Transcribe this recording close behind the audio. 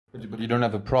But you don't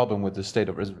have a problem with the state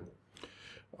of Israel?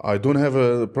 I don't have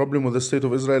a problem with the state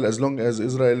of Israel as long as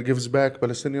Israel gives back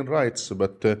Palestinian rights.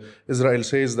 But Israel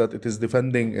says that it is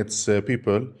defending its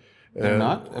people. They're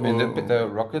not? I mean, the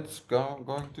rockets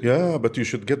going to... Yeah, but you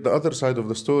should get the other side of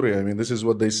the story. I mean, this is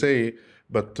what they say,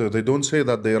 but they don't say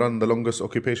that they run the longest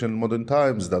occupation in modern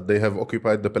times, that they have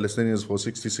occupied the Palestinians for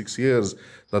 66 years,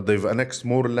 that they've annexed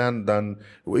more land than...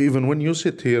 Even when you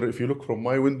sit here, if you look from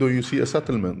my window, you see a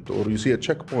settlement or you see a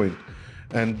checkpoint.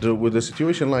 And with a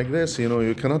situation like this, you know,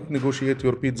 you cannot negotiate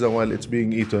your pizza while it's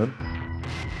being eaten.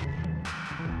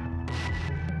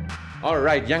 All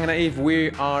right, Jung Naiv,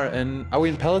 are we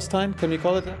in Palestine? Can you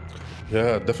call it that?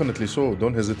 Yeah, definitely so.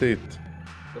 Don't hesitate.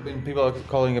 I mean, people are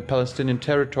calling it Palestinian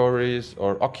territories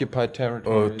or occupied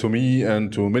territories. To me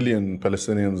and to a million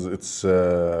Palestinians, it's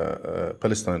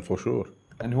Palestine for sure.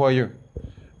 And who are you?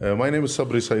 My name is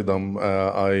Sabri Saidam.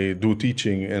 I do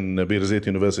teaching in Birzeit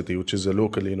University, which is a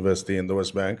local university in the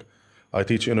Westbank. I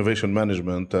teach innovation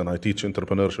management and I teach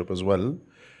entrepreneurship as well.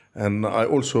 And I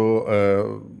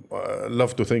also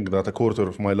love to think that a quarter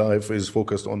of my life is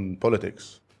focused on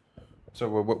politics. So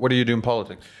what do you do in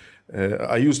politics?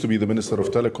 I used to be the Minister of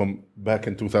Telecom back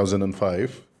in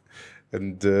 2005.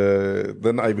 And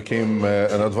then I became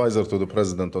an advisor to the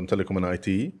President on Telecom and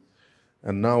IT.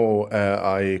 And now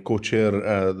I co-chair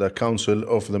the council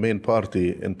of the main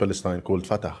party in Palestine called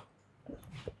Fatah.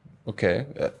 Okay.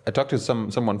 I talked to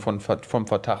someone from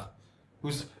Fatah.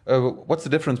 What's the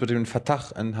difference between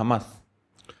Fatah and Hamas?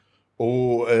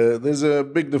 There's a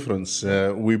big difference.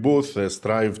 We both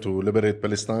strive to liberate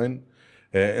Palestine.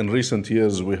 In recent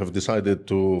years, we have decided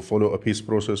to follow a peace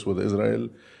process with Israel.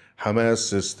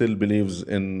 Hamas still believes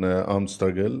in armed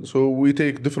struggle. So we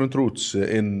take different routes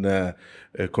in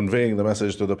conveying the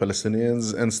message to the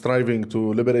Palestinians and striving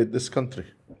to liberate this country.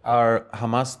 Are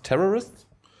Hamas terrorists?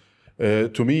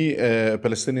 To me,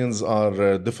 Palestinians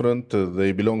are different.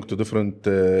 They belong to different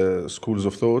schools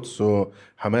of thought. So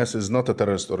Hamas is not a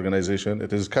terrorist organization.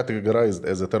 It is categorized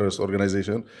as a terrorist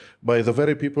organization by the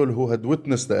very people who had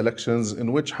witnessed the elections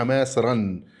in which Hamas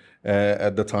ran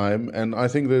at the time. And I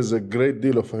think there's a great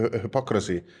deal of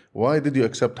hypocrisy. Why did you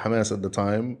accept Hamas at the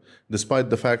time, despite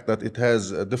the fact that it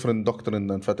has a different doctrine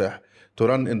than Fatah? To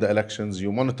run in the elections,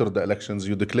 you monitored the elections,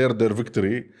 you declared their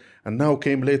victory, and now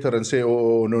came later and say,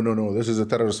 oh, no, this is a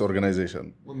terrorist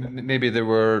organization. Well, maybe they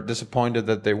were disappointed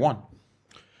that they won.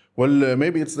 Well,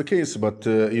 maybe it's the case, but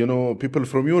people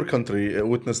from your country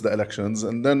witnessed the elections,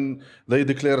 and then they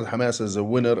declared Hamas as a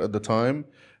winner at the time,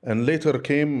 and later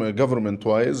came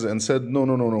government-wise and said, no,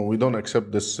 we don't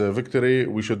accept this victory,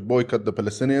 we should boycott the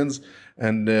Palestinians.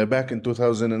 And back in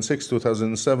 2006,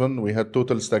 2007, we had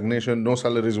total stagnation, no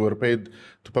salaries were paid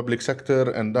to public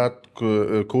sector, and that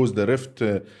caused a rift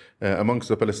amongst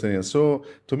the Palestinians. So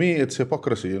to me, it's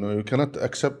hypocrisy. You cannot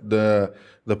accept the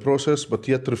process, but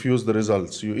yet refuse the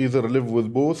results. You either live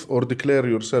with both or declare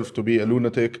yourself to be a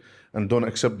lunatic and don't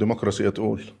accept democracy at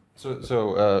all.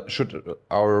 So should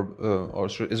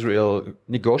Israel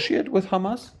negotiate with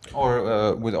Hamas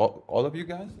or with all of you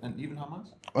guys and even Hamas?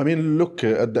 I mean, look,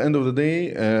 at the end of the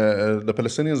day, the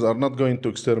Palestinians are not going to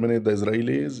exterminate the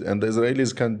Israelis, and the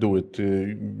Israelis can't do it.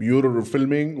 You're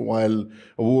filming while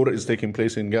a war is taking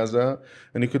place in Gaza,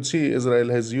 and you could see Israel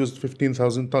has used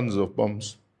 15,000 tons of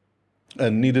bombs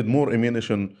and needed more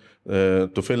ammunition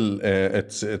to fill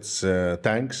its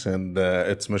tanks and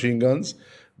its machine guns.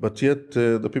 But yet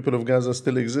the people of Gaza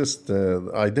still exist.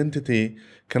 Identity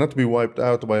cannot be wiped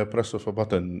out by a press of a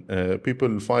button.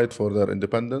 People fight for their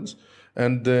independence.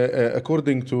 And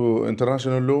according to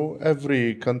international law,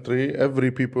 every country,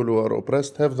 every people who are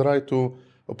oppressed have the right to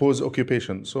oppose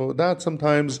occupation. So that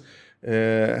sometimes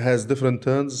has different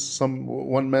turns.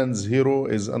 One man's hero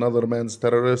is another man's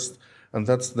terrorist. And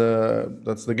that's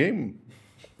the game.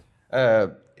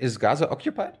 Is Gaza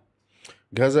occupied?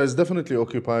 Gaza is definitely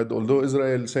occupied, although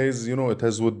Israel says, it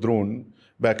has withdrawn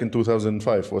back in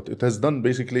 2005. What it has done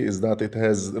basically is that it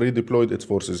has redeployed its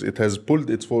forces. It has pulled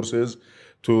its forces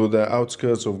to the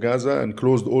outskirts of Gaza and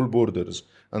closed all borders.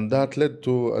 And that led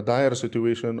to a dire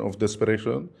situation of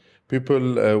desperation.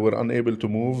 People were unable to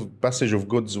move. Passage of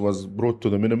goods was brought to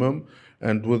the minimum.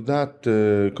 And with that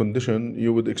condition,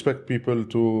 you would expect people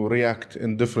to react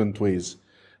in different ways.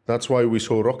 That's why we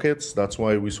saw rockets, that's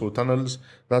why we saw tunnels,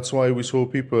 that's why we saw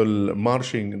people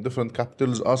marching in different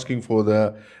capitals asking for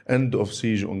the end of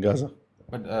siege on Gaza.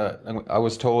 But I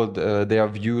was told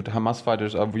Hamas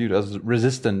fighters are viewed as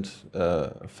resistant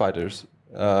fighters.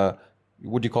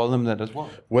 Would you call them that as well?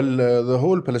 Well, the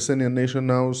whole Palestinian nation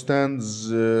now stands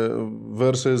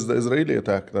versus the Israeli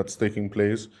attack that's taking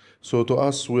place. So to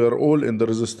us, we are all in the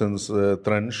resistance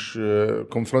trench,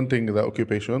 confronting the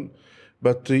occupation.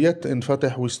 But yet in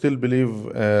Fatah, we still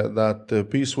believe that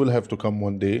peace will have to come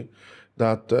one day,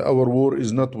 that our war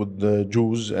is not with the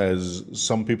Jews, as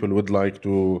some people would like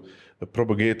to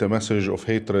propagate a message of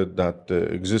hatred that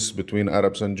exists between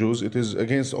Arabs and Jews. It is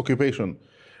against occupation.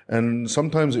 And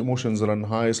sometimes emotions run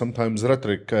high, sometimes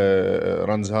rhetoric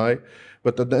runs high.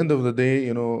 But at the end of the day,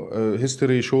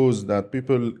 history shows that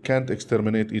people can't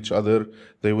exterminate each other.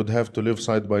 They would have to live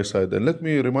side by side. And let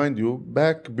me remind you,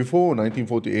 back before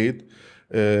 1948,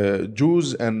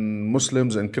 Jews and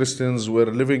Muslims and Christians were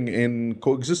living in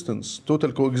coexistence,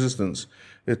 total coexistence.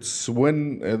 It's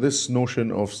when this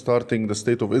notion of starting the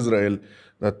State of Israel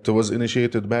that was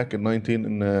initiated back in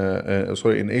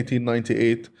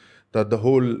 1898 that the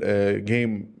whole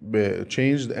game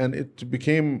changed, and it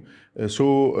became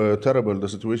so terrible. The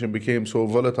situation became so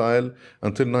volatile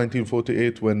until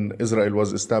 1948 when Israel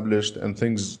was established and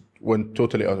things went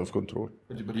totally out of control.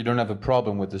 But you don't have a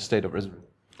problem with the state of Israel?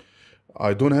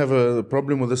 I don't have a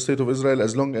problem with the state of Israel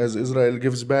as long as Israel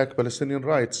gives back Palestinian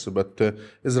rights. But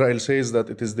Israel says that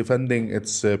it is defending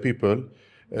its people.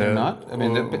 They're not? I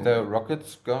mean, the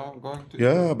rockets going to...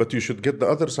 Yeah, but you should get the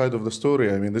other side of the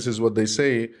story. I mean, this is what they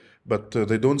say, but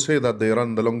they don't say that they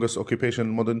run the longest occupation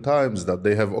in modern times, that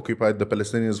they have occupied the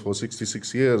Palestinians for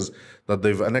 66 years, that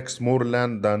they've annexed more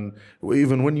land than...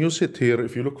 Even when you sit here,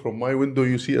 if you look from my window,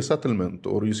 you see a settlement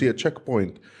or you see a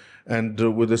checkpoint. And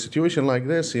with a situation like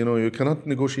this, you cannot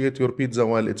negotiate your pizza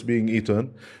while it's being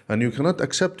eaten, and you cannot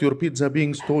accept your pizza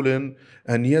being stolen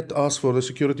and yet ask for the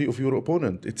security of your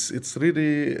opponent. It's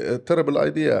really a terrible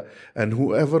idea. And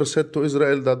whoever said to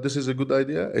Israel that this is a good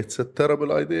idea, it's a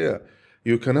terrible idea.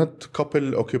 You cannot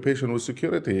couple occupation with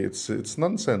security. It's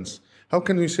nonsense. How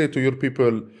can you say to your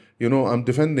people, I'm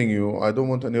defending you, I don't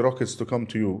want any rockets to come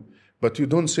to you, but you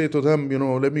don't say to them,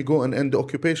 let me go and end the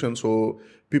occupation so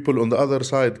people on the other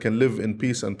side can live in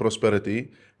peace and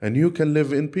prosperity, and you can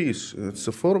live in peace. It's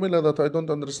a formula that I don't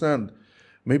understand.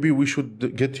 Maybe we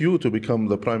should get you to become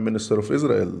the Prime Minister of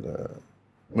Israel.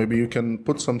 Maybe you can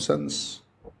put some sense.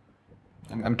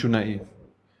 I'm too naive.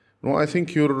 No, I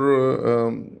think you're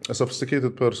a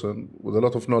sophisticated person with a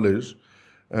lot of knowledge,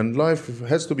 and life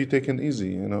has to be taken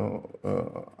easy.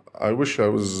 I wish I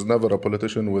was never a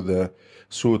politician with a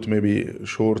suit, maybe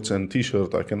shorts and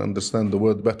t-shirt. I can understand the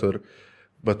word better.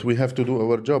 But we have to do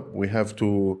our job. We have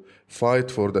to fight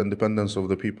for the independence of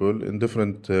the people in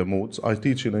different modes. I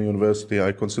teach in a university.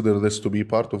 I consider this to be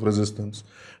part of resistance.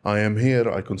 I am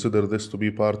here. I consider this to be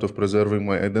part of preserving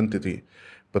my identity.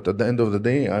 But at the end of the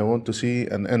day, I want to see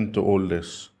an end to all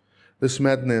this. This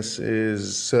madness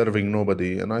is serving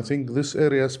nobody. And I think this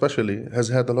area especially has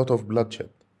had a lot of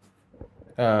bloodshed.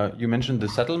 You mentioned the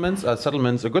settlements. Are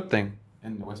settlements a good thing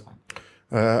in the West Bank?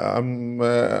 I'm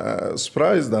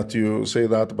surprised that you say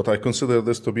that, but I consider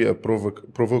this to be a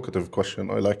provocative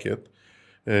question. I like it.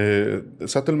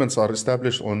 Settlements are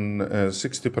established on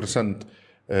 60%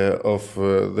 of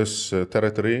this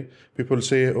territory. People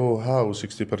say, oh, how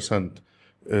 60%?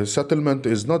 Settlement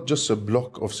is not just a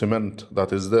block of cement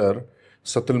that is there.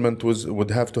 Settlement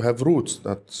would have to have roots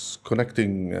that's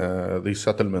connecting these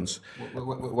settlements.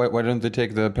 Why don't they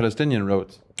take the Palestinian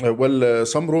roads?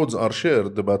 Some roads are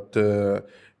shared, but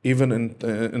even in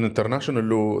international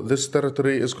law, this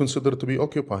territory is considered to be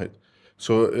occupied.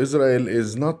 So Israel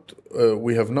is not,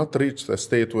 we have not reached a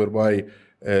state whereby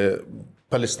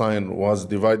Palestine was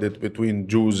divided between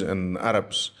Jews and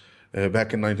Arabs.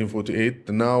 Back in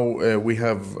 1948. Now we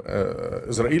have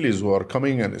Israelis who are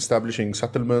coming and establishing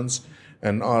settlements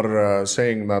and are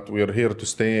saying that we are here to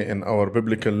stay in our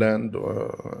biblical land,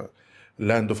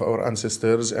 land of our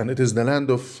ancestors, and it is the land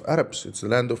of Arabs, it's the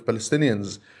land of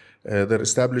Palestinians. They're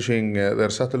establishing their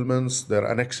settlements, they're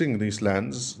annexing these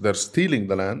lands, they're stealing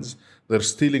the lands, they're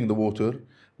stealing the water,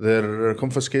 they're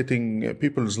confiscating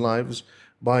people's lives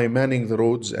by manning the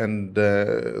roads, and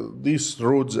these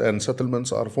roads and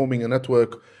settlements are forming a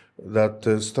network that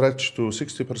stretch to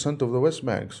 60% of the West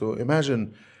Bank. So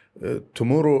imagine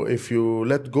tomorrow, if you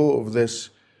let go of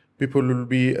this, people will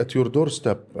be at your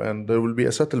doorstep and there will be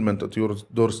a settlement at your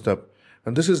doorstep.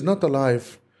 And this is not a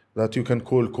life that you can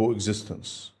call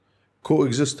coexistence.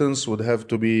 Coexistence would have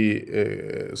to be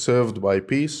served by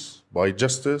peace, by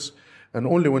justice, and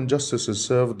only when justice is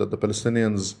served that the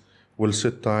Palestinians will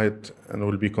sit tight and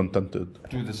will be contented.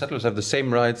 Do the settlers have the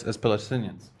same rights as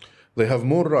Palestinians? They have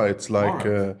more rights, like,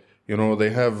 they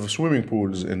have swimming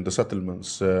pools in the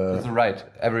settlements. It's a right.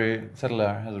 Every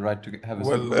settler has a right to have a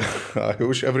swimming pool. I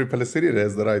wish every Palestinian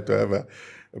has the right to have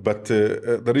But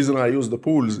the reason I use the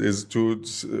pools is to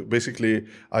basically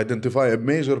identify a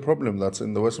major problem that's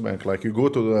in the West Bank. Like you go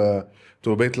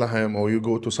to Bethlehem, or you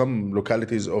go to some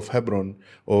localities of Hebron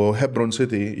or Hebron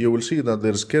city, you will see that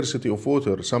there's scarcity of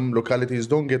water. Some localities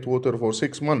don't get water for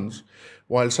 6 months,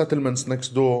 while settlements next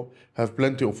door have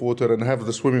plenty of water and have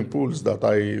the swimming pools that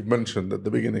I mentioned at the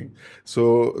beginning.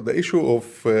 So the issue of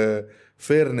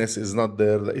fairness is not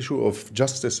there. The issue of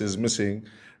justice is missing.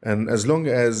 And as long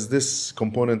as this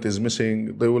component is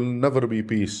missing, there will never be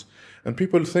peace. And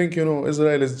people think,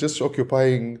 Israel is just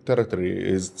occupying territory.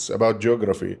 It's about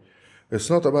geography. It's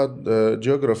not about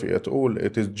geography at all.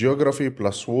 It is geography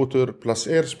plus water plus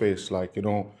airspace. Like,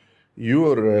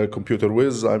 your computer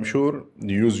whiz, I'm sure,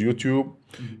 you use YouTube,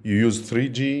 you use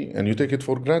 3G, and you take it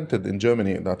for granted in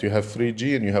Germany that you have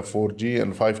 3G and you have 4G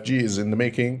and 5G is in the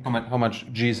making. How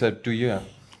much Gs do you have?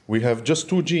 We have just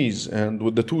 2Gs, and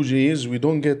with the 2Gs, we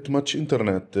don't get much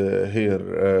internet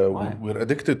here. Why? We're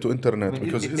addicted to internet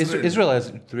because Israel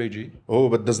has 3G. Oh,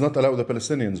 but does not allow the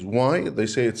Palestinians. Why? They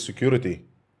say it's security.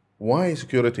 Why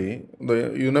security?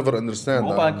 You never understand.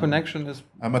 Mobile connection is...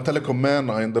 I'm a telecom man,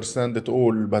 I understand it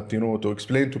all, but to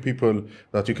explain to people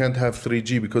that you can't have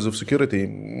 3G because of security,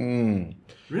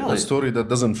 Really? A story that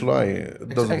doesn't fly.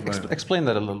 Explain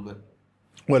that a little bit.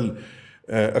 Well,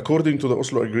 according to the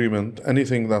Oslo Agreement,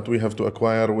 anything that we have to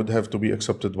acquire would have to be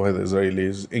accepted by the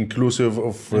Israelis, inclusive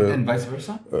of... and vice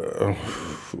versa?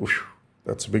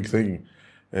 That's a big thing.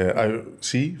 I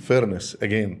see fairness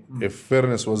again. If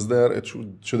fairness was there, it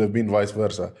should have been vice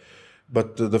versa.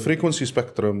 But the frequency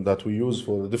spectrum that we use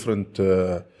for the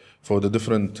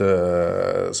different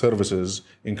services,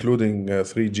 including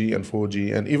 3G and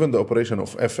 4G, and even the operation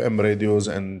of FM radios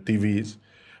and TVs,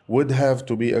 would have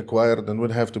to be acquired and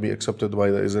would have to be accepted by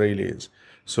the Israelis.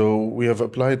 So we have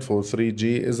applied for 3G.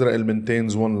 Israel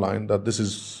maintains one line that this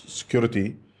is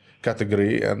security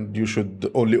category and you should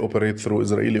only operate through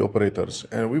Israeli operators.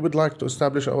 And we would like to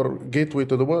establish our gateway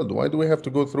to the world. Why do we have to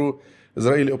go through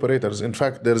Israeli operators? In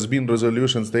fact, there's been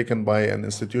resolutions taken by an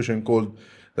institution called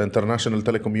the International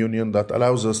Telecom Union that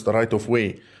allows us the right of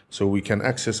way so we can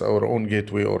access our own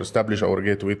gateway or establish our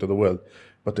gateway to the world.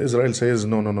 But Israel says,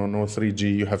 no, 3G,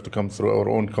 you have to come through our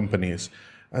own companies.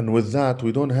 And with that,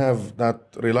 we don't have that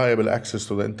reliable access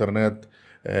to the internet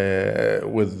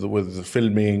with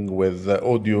filming, with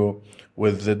audio,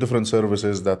 with the different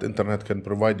services that internet can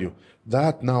provide you.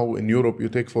 That now in Europe you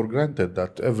take for granted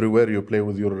that everywhere you play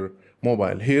with your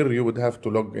mobile. Here you would have to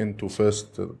log into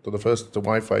the first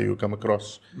Wi-Fi you come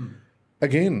across.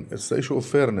 Again, it's the issue of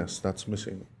fairness that's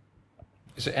missing.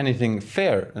 Is there anything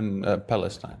fair in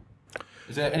Palestine?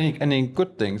 Is there any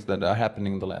good things that are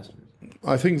happening in the last years?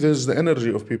 I think there's the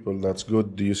energy of people that's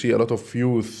good. You see a lot of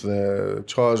youth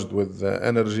charged with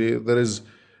energy. There is...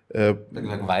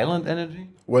 like violent energy?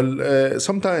 Well,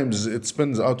 sometimes it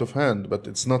spins out of hand, but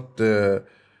it's not...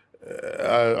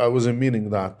 I wasn't meaning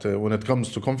that. When it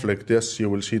comes to conflict, yes, you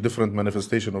will see different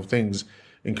manifestation of things,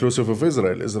 inclusive of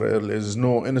Israel. Israel is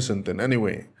no innocent in any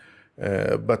way.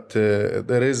 But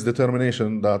there is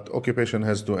determination that occupation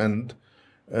has to end.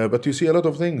 But you see a lot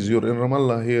of things. You're in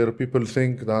Ramallah here. People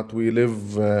think that we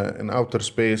live in outer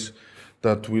space,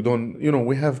 that we don't...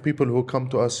 we have people who come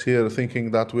to us here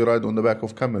thinking that we ride on the back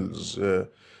of camels.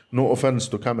 No offense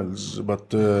to camels, but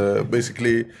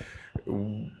basically...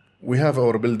 We have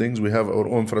our buildings, we have our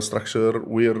own infrastructure,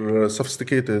 we're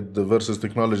sophisticated versus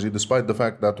technology, despite the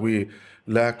fact that we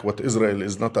lack what Israel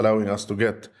is not allowing us to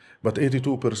get. But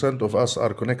 82% of us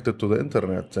are connected to the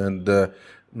internet, and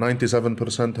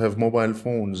 97% have mobile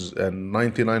phones, and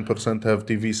 99% have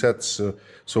TV sets.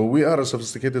 So we are a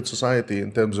sophisticated society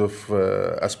in terms of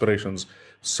aspirations.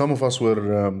 Some of us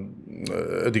were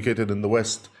educated in the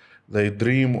West. They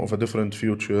dream of a different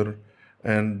future.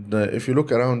 And if you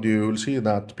look around you, you'll see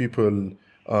that people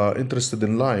are interested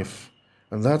in life.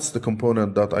 And that's the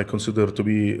component that I consider to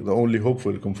be the only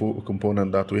hopeful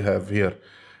component that we have here.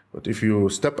 But if you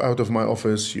step out of my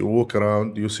office, you walk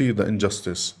around, you see the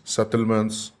injustice.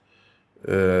 Settlements,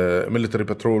 military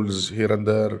patrols here and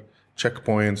there,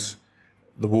 checkpoints,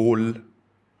 the wall.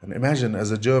 And imagine as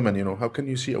a German, how can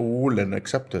you see a wall and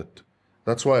accept it?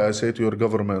 That's why I say to your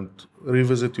government,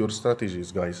 revisit your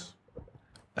strategies, guys.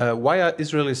 Why are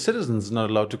Israeli citizens not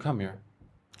allowed to come here?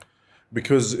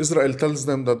 Because Israel tells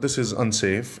them that this is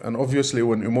unsafe, and obviously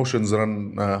when emotions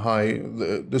run high,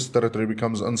 this territory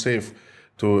becomes unsafe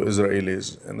to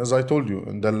Israelis. And as I told you,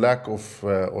 in the lack of,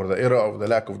 or the era of the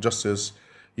lack of justice,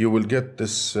 you will get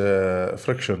this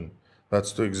friction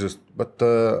that's to exist. But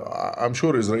I'm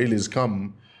sure Israelis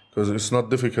come because it's not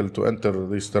difficult to enter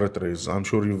these territories. I'm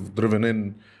sure you've driven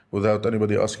in without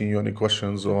anybody asking you any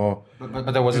questions. Or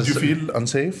But there was did you feel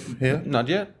unsafe here? Not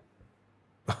yet.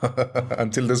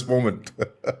 Until this moment.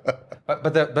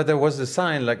 But there was a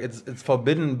sign like it's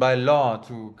forbidden by law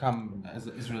to come as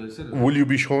an Israeli citizen. Will you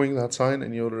be showing that sign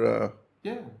in your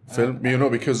film?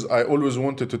 Because I always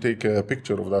wanted to take a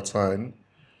picture of that sign,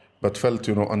 but felt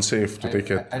unsafe to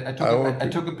take it. I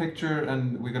took a picture, and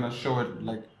we're gonna show it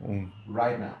like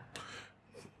right now.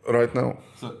 Right now.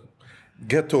 So,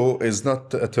 ghetto is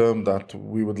not a term that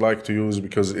we would like to use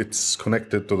because it's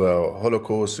connected to the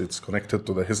Holocaust. It's connected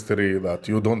to the history that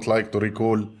you don't like to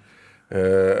recall.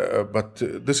 But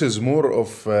this is more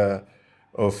of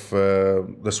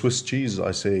the Swiss cheese,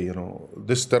 I say.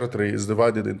 This territory is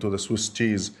divided into the Swiss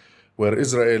cheese, where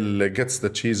Israel gets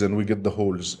the cheese and we get the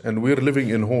holes. And we're living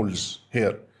in holes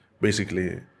here, basically.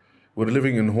 We're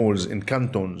living in holes, in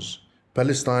cantons.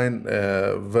 Palestine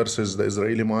versus the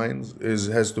Israeli minds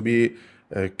has to be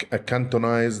a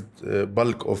cantonized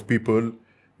bulk of people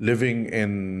living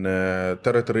in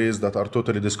territories that are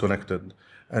totally disconnected.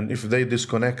 And if they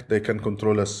disconnect, they can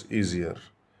control us easier.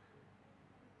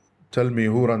 Tell me,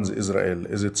 who runs Israel?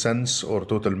 Is it sense or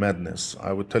total madness?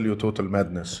 I would tell you total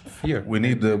madness. Fear. We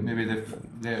need maybe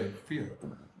they're fear.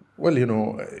 Well,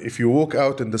 if you walk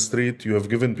out in the street, you have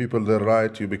given people their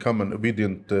right. You become an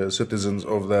obedient citizens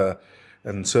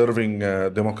and serving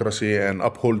democracy and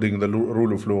upholding the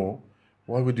rule of law.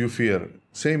 Why would you fear?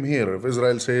 Same here. If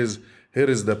Israel says, here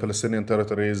is the Palestinian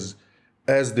territories,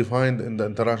 as defined in the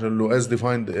international law, as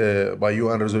defined by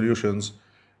UN resolutions,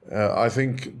 I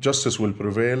think justice will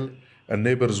prevail and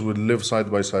neighbors will live side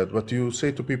by side. But you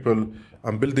say to people,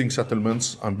 I'm building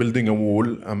settlements, I'm building a wall,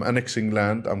 I'm annexing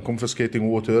land, I'm confiscating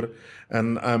water,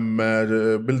 and I'm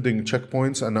building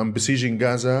checkpoints, and I'm besieging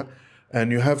Gaza,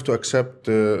 and you have to accept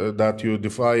that you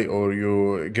defy or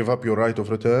you give up your right of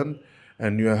return,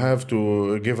 and you have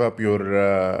to give up your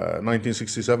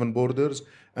 1967 borders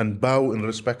and bow in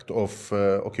respect of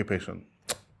occupation.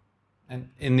 And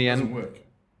in the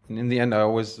end, I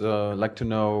always like to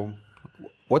know,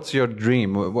 what's your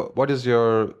dream? What's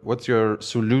your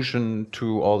solution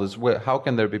to all this? How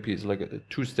can there be peace? Like a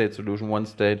two-state solution, one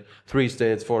state, 3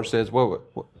 states, 4 states.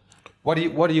 What do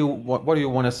you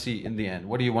want to see in the end?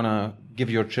 What do you want to give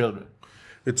your children?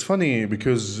 It's funny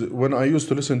because when I used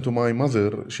to listen to my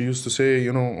mother, she used to say,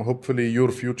 hopefully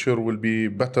your future will be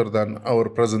better than our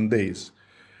present days.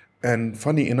 And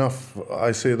funny enough,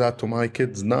 I say that to my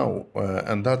kids now,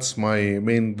 and that's my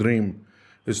main dream,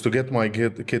 is to get my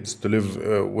kids to live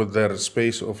with their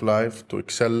space of life, to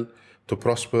excel, to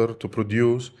prosper, to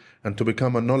produce, and to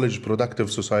become a knowledge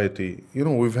productive society.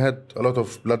 We've had a lot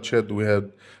of bloodshed, we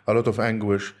had a lot of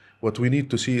anguish. What we need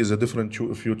to see is a different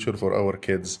future for our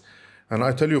kids. And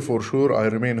I tell you for sure, I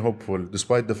remain hopeful,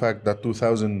 despite the fact that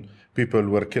 2,000 people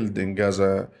were killed in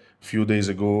Gaza a few days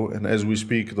ago. And as we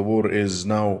speak, the war is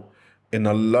now in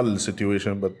a lull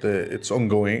situation, but it's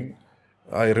ongoing.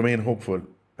 I remain hopeful.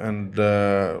 And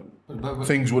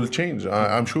things will change,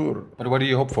 I'm sure. But what do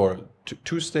you hope for?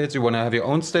 2 states? You want to have your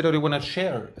own state, or do you want to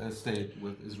share a state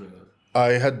with Israel?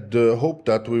 I had hoped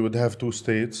that we would have 2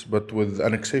 states, but with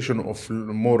annexation of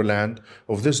more land,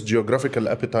 of this geographical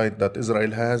appetite that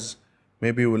Israel has,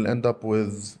 maybe we'll end up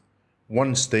with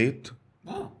 1 state.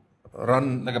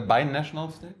 Run like a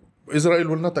binational state? Israel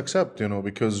will not accept,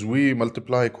 because we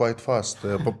multiply quite fast.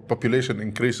 Population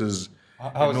increases.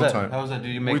 How is that? How is that? Do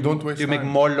you make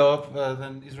more love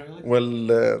than Israelis?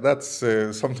 Well, that's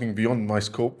something beyond my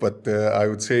scope, but I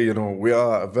would say, we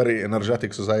are a very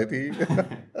energetic society.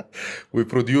 We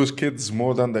produce kids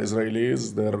more than the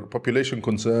Israelis. Their population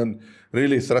concern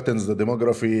really threatens the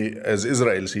demography as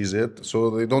Israel sees it, so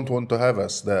they don't want to have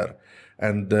us there.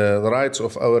 And the rights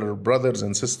of our brothers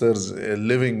and sisters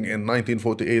living in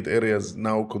 1948 areas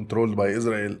now controlled by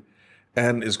Israel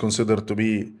and is considered to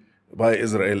be by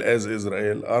Israel as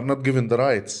Israel are not given the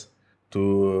rights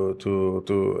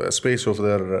to a space of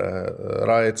their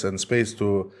rights and space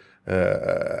to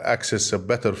access a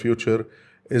better future,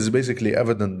 is basically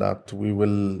evident that we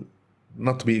will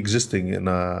not be existing in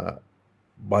a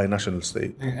binational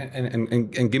state.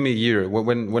 And give me a year.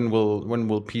 When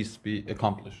will peace be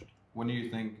accomplished? When do you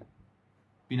think?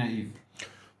 Be naive.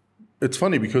 It's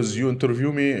funny because you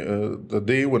interview me the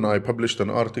day when I published an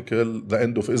article, The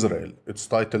End of Israel. It's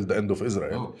titled The End of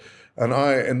Israel. Oh. And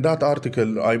in that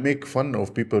article, I make fun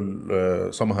of people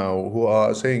somehow who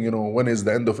are saying, when is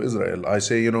the end of Israel? I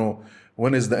say,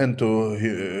 when is the end to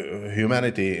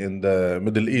humanity in the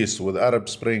Middle East with Arab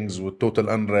Springs, with total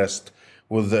unrest,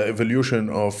 with the evolution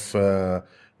of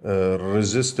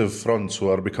resistive fronts who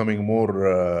are becoming more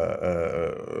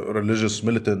religious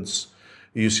militants,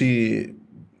 you see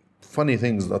funny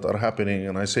things that are happening,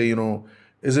 and I say,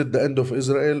 is it the end of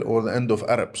Israel or the end of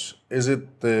Arabs? Is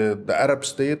it the Arab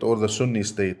state or the Sunni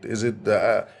state? Is it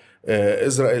the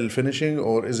Israel finishing,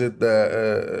 or is it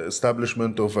the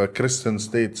establishment of a Christian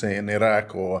state, say in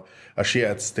Iraq, or a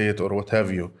Shiite state, or what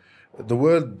have you? The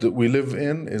world we live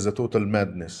in is a total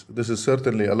madness. This is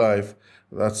certainly a life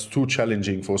that's too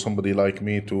challenging for somebody like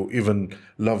me to even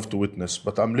love to witness.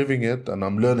 But I'm living it and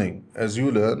I'm learning as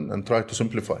you learn and try to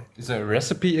simplify. Is there a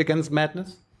recipe against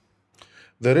madness?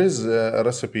 There is a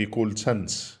recipe called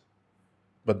sense.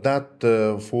 But that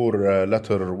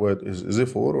four-letter word is it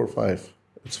 4 or 5?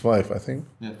 It's 5, I think.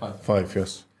 Yeah, 5. 5,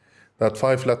 yes. That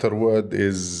 5-letter word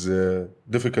is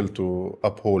difficult to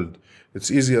uphold. It's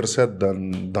easier said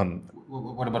than done.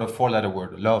 What about a 4-letter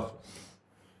word? Love.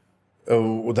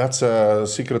 That's a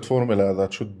secret formula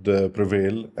that should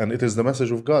prevail, and it is the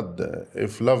message of God.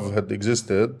 If love had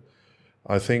existed,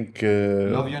 I think...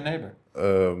 love your neighbor.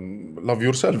 Love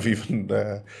yourself even.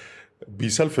 Be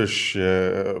selfish,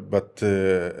 but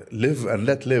live and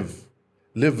let live.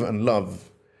 Live and love.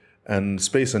 And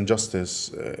space and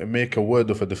justice make a world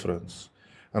of a difference.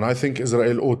 And I think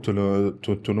Israel ought to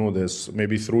know this,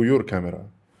 maybe through your camera.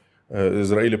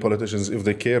 Israeli politicians, if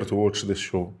they care to watch this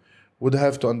show, would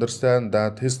have to understand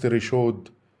that history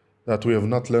showed that we have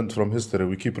not learned from history.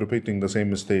 We keep repeating the same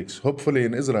mistakes. Hopefully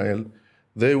in Israel,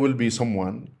 there will be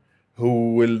someone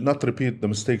who will not repeat the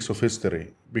mistakes of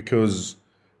history, because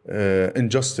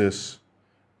injustice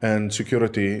and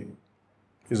security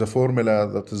is a formula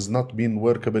that has not been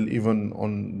workable even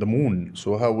on the moon.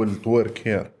 So how will it work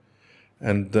here?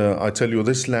 And I tell you,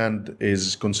 this land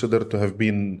is considered to have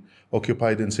been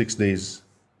occupied in 6 days.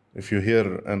 If you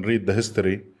hear and read the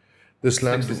history, this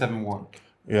land... 67 war.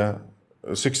 Yeah,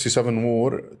 67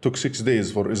 war took 6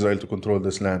 days for Israel to control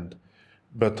this land.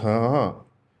 But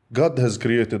God has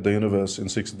created the universe in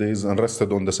 6 days and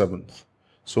rested on the 7th.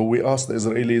 So we asked the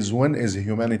Israelis, when is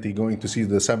humanity going to see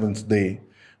the 7th day,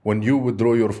 when you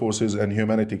withdraw your forces and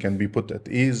humanity can be put at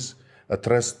ease, at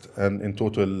rest, and in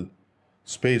total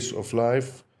space of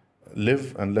life?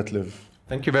 Live and let live.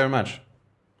 Thank you very much.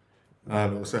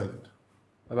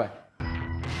 Bye-bye.